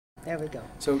There we go.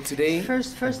 So today...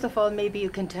 First of all, maybe you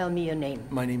can tell me your name.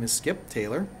 My name is Skip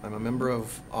Taylor. I'm a member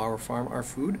of Our Farm, Our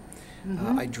Food.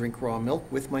 I drink raw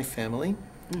milk with my family.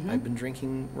 I've been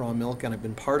drinking raw milk and I've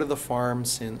been part of the farm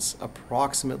since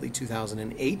approximately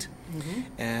 2008.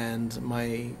 And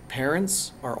my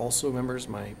parents are also members,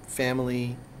 my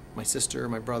family, my sister,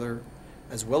 my brother,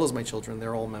 as well as my children,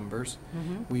 they're all members.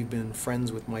 We've been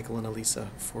friends with Michael and Elisa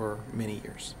for many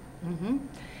years.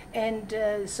 And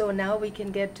so now we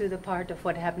can get to the part of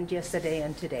what happened yesterday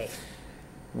and today.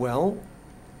 Well,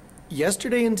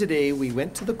 yesterday and today we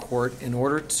went to the court in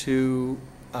order to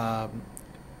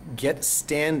get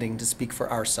standing to speak for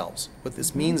ourselves. What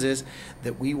this means is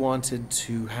that we wanted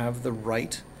to have the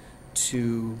right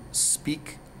to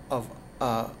speak of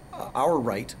our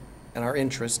right and our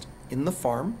interest in the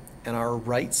farm and our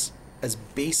rights as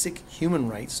basic human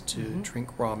rights to drink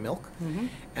raw milk.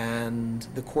 And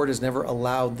the court has never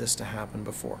allowed this to happen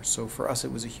before. So for us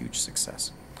it was a huge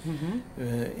success.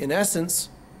 In essence,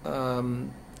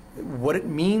 what it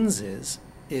means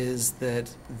is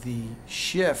that the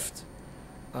shift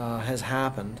has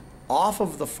happened off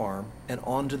of the farm and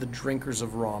onto the drinkers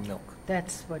of raw milk.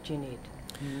 That's what you need.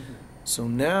 So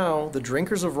now the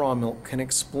drinkers of raw milk can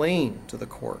explain to the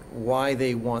court why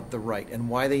they want the right and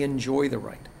why they enjoy the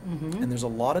right. And there's a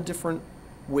lot of different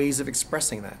ways of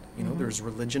expressing that. You know, there's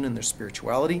religion and there's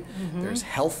spirituality, there's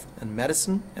health and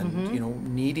medicine, and you know,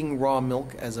 needing raw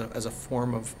milk as a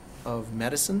form of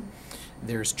medicine.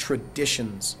 There's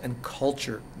traditions and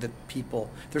culture that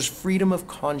people, there's freedom of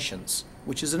conscience,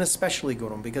 which is an especially good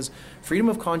one, because freedom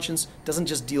of conscience doesn't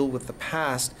just deal with the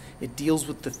past, it deals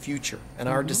with the future and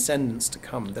our descendants to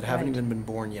come that haven't even been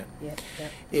born yet.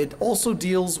 It also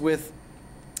deals with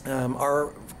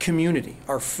our community,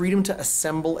 our freedom to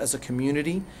assemble as a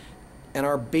community, and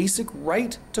our basic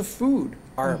right to food,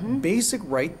 our basic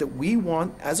right that we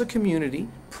want as a community,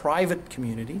 private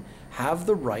community, have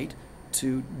the right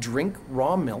to drink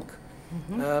raw milk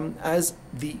as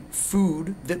the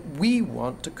food that we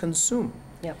want to consume.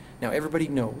 Now everybody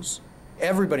knows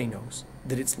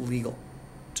that it's legal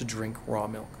to drink raw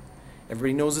milk.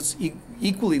 Everybody knows it's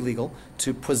equally legal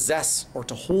to possess or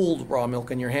to hold raw milk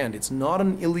in your hand. It's not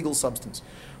an illegal substance.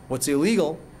 What's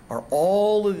illegal are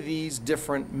all of these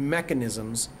different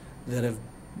mechanisms that have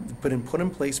been put in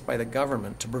place by the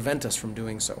government to prevent us from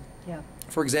doing so.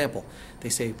 For example, they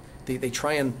say they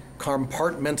try and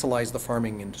compartmentalize the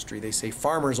farming industry. They say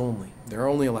farmers only. They're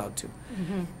only allowed to.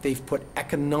 They've put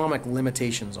economic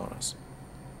limitations on us.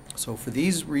 So for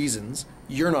these reasons,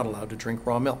 you're not allowed to drink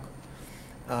raw milk.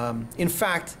 In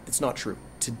fact, it's not true.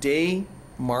 Today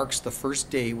marks the first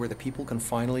day where the people can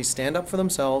finally stand up for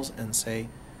themselves and say,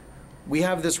 we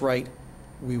have this right,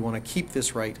 we want to keep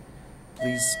this right,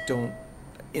 please don't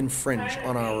infringe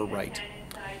on our right.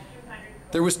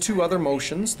 There was two other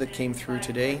motions that came through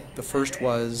today. The first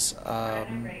was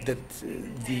that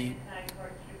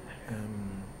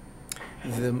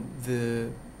the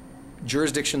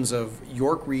jurisdictions of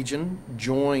York Region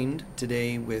joined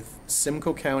today with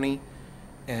Simcoe County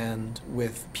and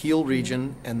with Peel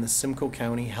Region and the Simcoe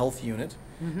County Health Unit.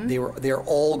 They're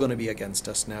all going to be against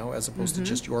us now, as opposed to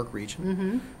just York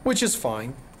Region, which is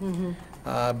fine.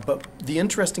 But the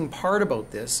interesting part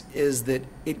about this is that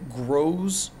it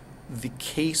grows the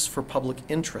case for public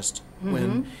interest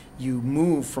when you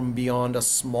move from beyond a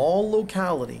small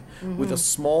locality with a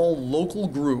small local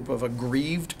group of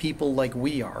aggrieved people like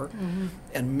we are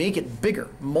and make it bigger,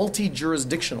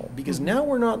 multi-jurisdictional, because now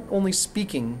we're not only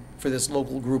speaking for this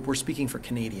local group, we're speaking for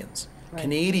Canadians.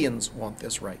 Canadians want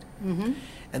this right.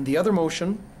 And the other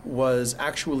motion was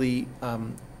actually,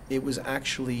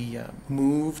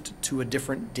 moved to a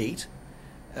different date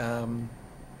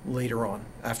later on.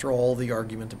 After all the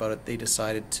argument about it, they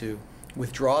decided to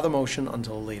withdraw the motion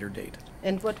until a later date.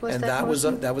 And what was and that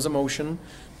motion? That was a motion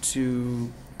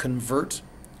to convert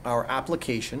our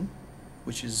application,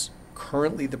 which is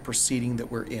currently the proceeding that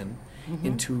we're in,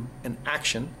 into an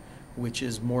action, which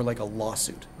is more like a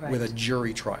lawsuit with a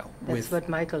jury trial. That's what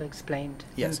Michael explained.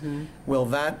 Yes. Well,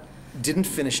 that didn't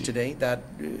finish today. That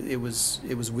it was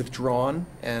withdrawn,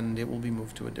 and it will be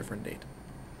moved to a different date.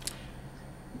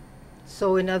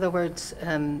 So, in other words,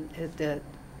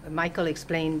 Michael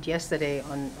explained yesterday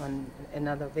on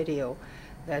another video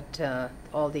that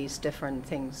all these different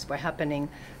things were happening.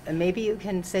 Maybe you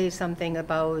can say something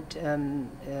about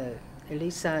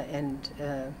Elisa and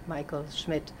Michael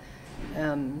Schmidt,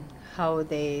 how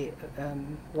they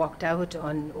walked out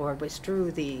on or withdrew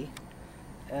the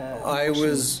I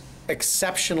was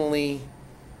exceptionally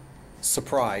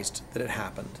surprised that it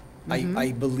happened.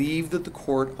 I believe that the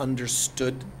court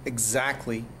understood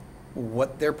exactly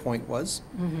what their point was.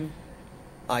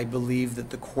 I believe that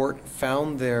the court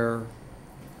found their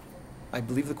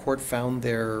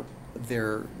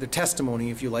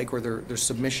testimony, if you like, or their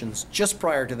submissions just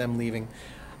prior to them leaving.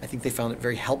 I think they found it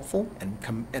very helpful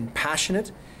and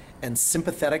passionate and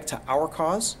sympathetic to our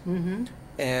cause. Mm-hmm.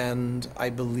 And I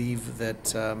believe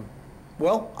that,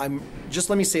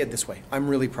 let me say it this way. I'm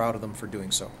really proud of them for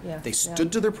doing so. Yeah, They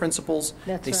stood to their principles.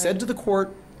 That's They right. said to the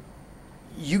court,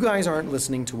 you guys aren't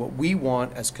listening to what we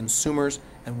want as consumers,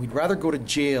 and we'd rather go to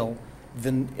jail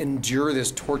than endure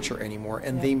this torture anymore.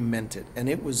 And Yeah. they meant it. And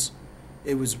it was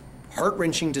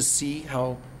heart-wrenching to see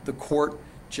how the court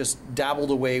just dabbled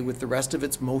away with the rest of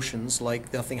its motions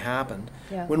like nothing happened,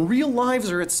 Yeah. when real lives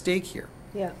are at stake here.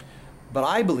 Yeah. But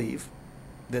I believe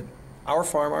that our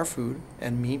farm, our food,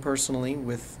 and me personally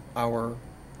with our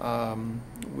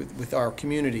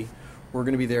community, we're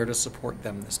going to be there to support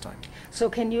them this time. So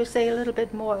can you say a little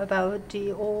bit more about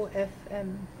the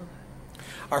OFM?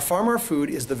 Our Farm, Our Food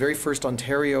is the very first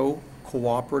Ontario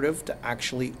cooperative to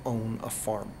actually own a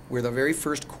farm. We're the very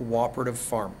first cooperative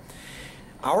farm.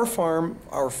 Our farm,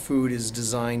 our food is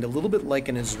designed a little bit like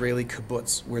an Israeli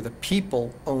kibbutz, where the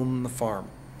people own the farm.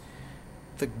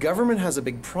 The government has a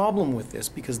big problem with this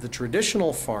because the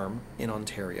traditional farm in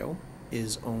Ontario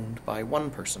is owned by one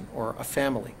person or a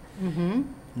family, Mm-hmm.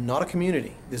 not a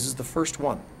community. This is the first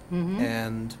one. Mm-hmm.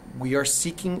 And we are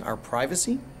seeking our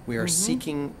privacy. We are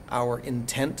seeking our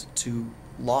intent to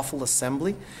lawful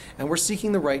assembly, and we're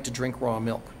seeking the right to drink raw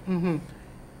milk. Mm-hmm.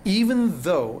 Even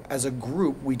though, as a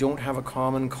group, we don't have a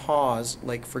common cause,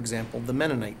 like, for example, the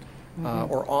Mennonite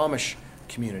or Amish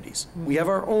communities. We have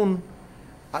our own.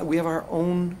 We have our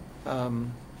own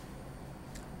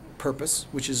purpose,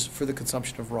 which is for the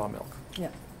consumption of raw milk. Yeah.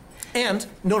 And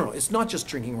no, it's not just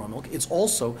drinking raw milk. It's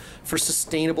also for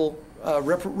sustainable,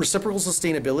 reciprocal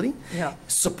sustainability, Yeah.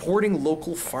 supporting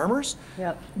local farmers,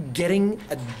 Yeah. joining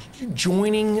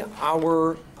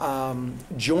our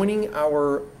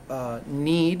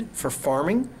need for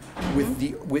farming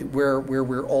where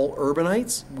we're all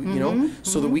urbanites, you know,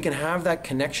 so that we can have that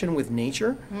connection with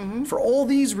nature. For all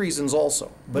these reasons, also,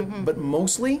 but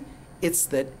mostly, it's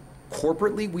that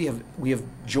corporately we have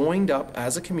joined up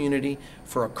as a community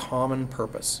for a common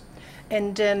purpose.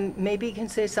 And maybe you can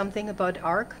say something about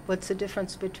ARC. What's the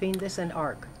difference between this and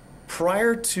ARC?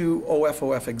 Prior to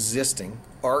OFOF existing,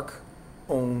 ARC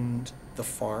owned the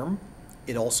farm.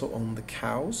 It also owned the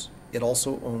cows. It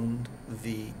also owned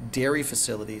the dairy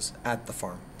facilities at the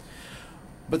farm.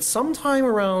 But sometime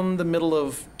around the middle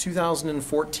of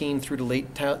 2014 through to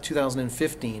late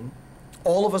 2015,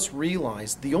 all of us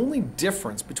realized the only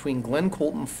difference between Glen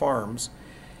Colton Farms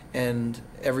and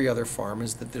every other farm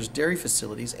is that there's dairy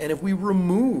facilities, and if we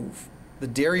remove the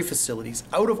dairy facilities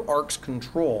out of ARC's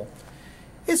control,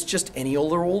 it's just any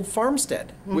old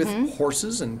farmstead with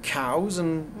horses and cows,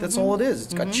 and that's all it is.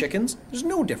 It's got chickens. There's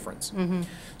no difference.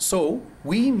 So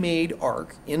we made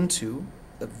ARC into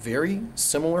a very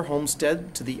similar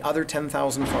homestead to the other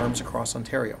 10,000 farms across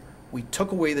Ontario. We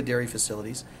took away the dairy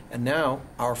facilities, and now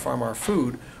Our Farm, Our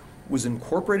Food was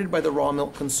incorporated by the raw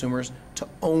milk consumers to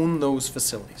own those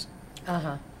facilities.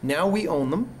 Uh-huh. Now we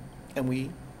own them, and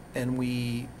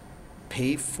we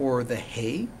pay for the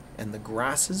hay and the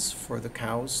grasses for the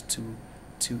cows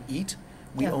to eat.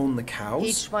 We Yeah. own the cows.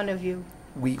 Each one of you.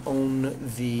 We own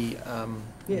the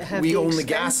You have we the own the expenses?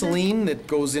 gasoline that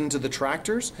goes into the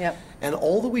tractors. Yep. And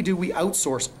all that we do, we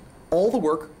outsource all the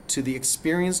work to the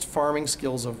experienced farming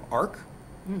skills of ARC.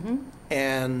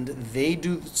 And they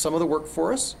do some of the work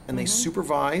for us, and they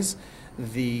supervise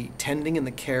the tending and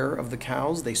the care of the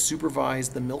cows. They supervise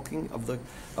the milking of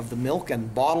the milk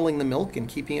and bottling the milk and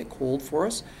keeping it cold for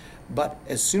us. But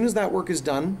as soon as that work is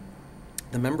done,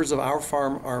 the members of Our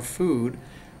Farm, Our Food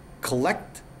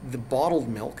collect the bottled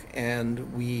milk,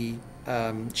 and we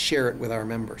share it with our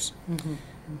members.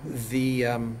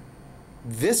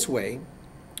 This way,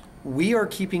 we are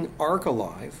keeping ARC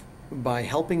alive by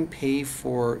helping pay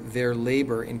for their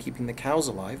labor in keeping the cows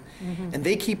alive, and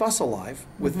they keep us alive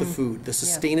with the food, the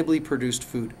sustainably produced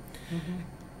food.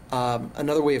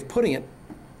 Another way of putting it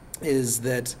is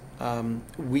that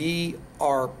we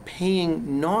are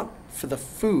paying not for the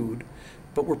food,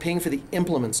 but we're paying for the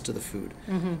implements to the food.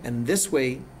 And this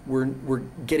way, we're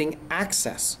getting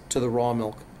access to the raw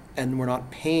milk, and we're not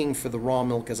paying for the raw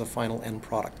milk as a final end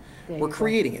product. There We're you go.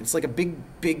 creating it. It's like a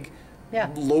big Yeah.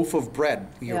 loaf of bread.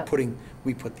 Yeah.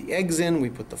 We put the eggs in, we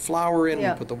put the flour in,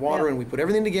 Yeah. we put the water Yeah. in, we put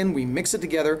everything again, we mix it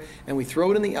together, and we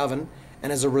throw it in the oven.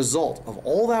 And as a result of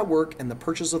all that work and the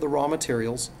purchase of the raw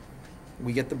materials,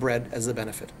 we get the bread as the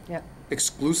benefit, Yeah.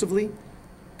 exclusively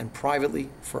and privately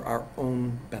for our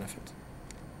own benefit.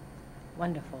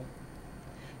 Wonderful.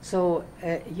 So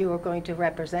you are going to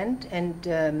represent,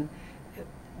 and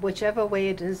whichever way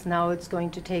it is now, it's going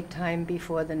to take time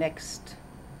before the next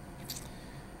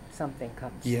something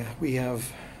comes. Yeah, we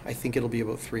have, I think it'll be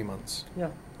about 3 months.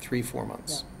 Yeah. 3-4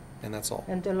 months. Yeah. And that's all.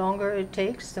 And the longer it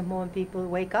takes, the more people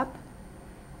wake up.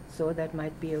 So that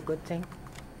might be a good thing.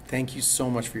 Thank you so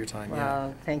much for your time.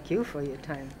 Well, thank you for your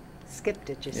time. Skip,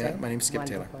 did you say? Yeah, my name's Skip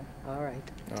Taylor. Wonderful. All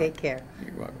right. All Take right. care.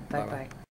 You're welcome. Bye-bye.